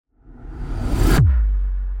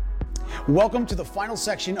Welcome to the final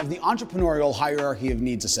section of the Entrepreneurial Hierarchy of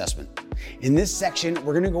Needs Assessment. In this section,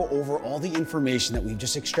 we're going to go over all the information that we've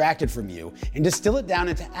just extracted from you and distill it down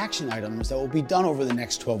into action items that will be done over the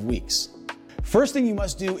next 12 weeks. First thing you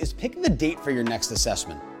must do is pick the date for your next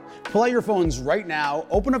assessment. Pull out your phones right now,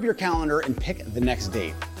 open up your calendar, and pick the next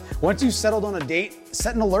date. Once you've settled on a date,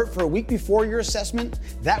 set an alert for a week before your assessment.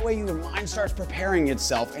 That way your mind starts preparing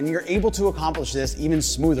itself and you're able to accomplish this even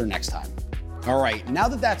smoother next time. All right, now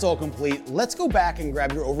that that's all complete, let's go back and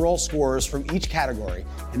grab your overall scores from each category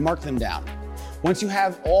and mark them down. Once you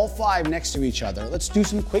have all 5 next to each other, let's do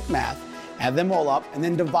some quick math, add them all up, and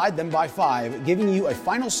then divide them by 5, giving you a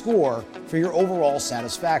final score for your overall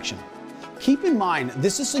satisfaction. Keep in mind,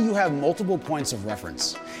 this is so you have multiple points of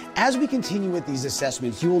reference. As we continue with these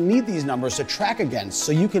assessments, you will need these numbers to track against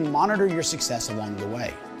so you can monitor your success along the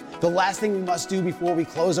way. The last thing we must do before we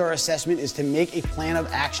close our assessment is to make a plan of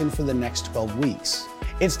action for the next 12 weeks.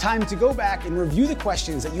 It's time to go back and review the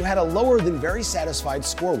questions that you had a lower than very satisfied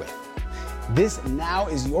score with. This now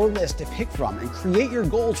is your list to pick from and create your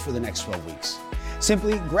goals for the next 12 weeks.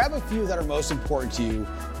 Simply grab a few that are most important to you,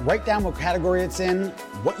 write down what category it's in,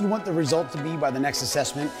 what you want the result to be by the next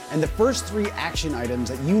assessment, and the first 3 action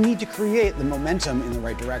items that you need to create the momentum in the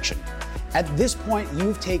right direction. At this point,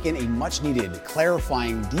 you've taken a much needed,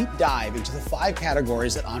 clarifying deep dive into the 5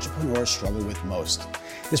 categories that entrepreneurs struggle with most.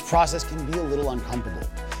 This process can be a little uncomfortable.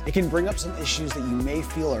 It can bring up some issues that you may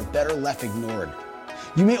feel are better left ignored.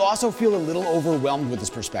 You may also feel a little overwhelmed with this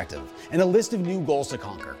perspective and a list of new goals to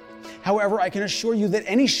conquer. However, I can assure you that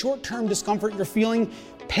any short-term discomfort you're feeling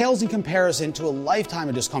pales in comparison to a lifetime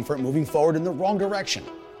of discomfort moving forward in the wrong direction.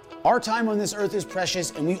 Our time on this earth is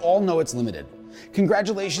precious and we all know it's limited.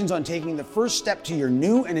 Congratulations on taking the first step to your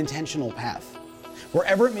new and intentional path.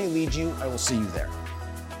 Wherever it may lead you, I will see you there.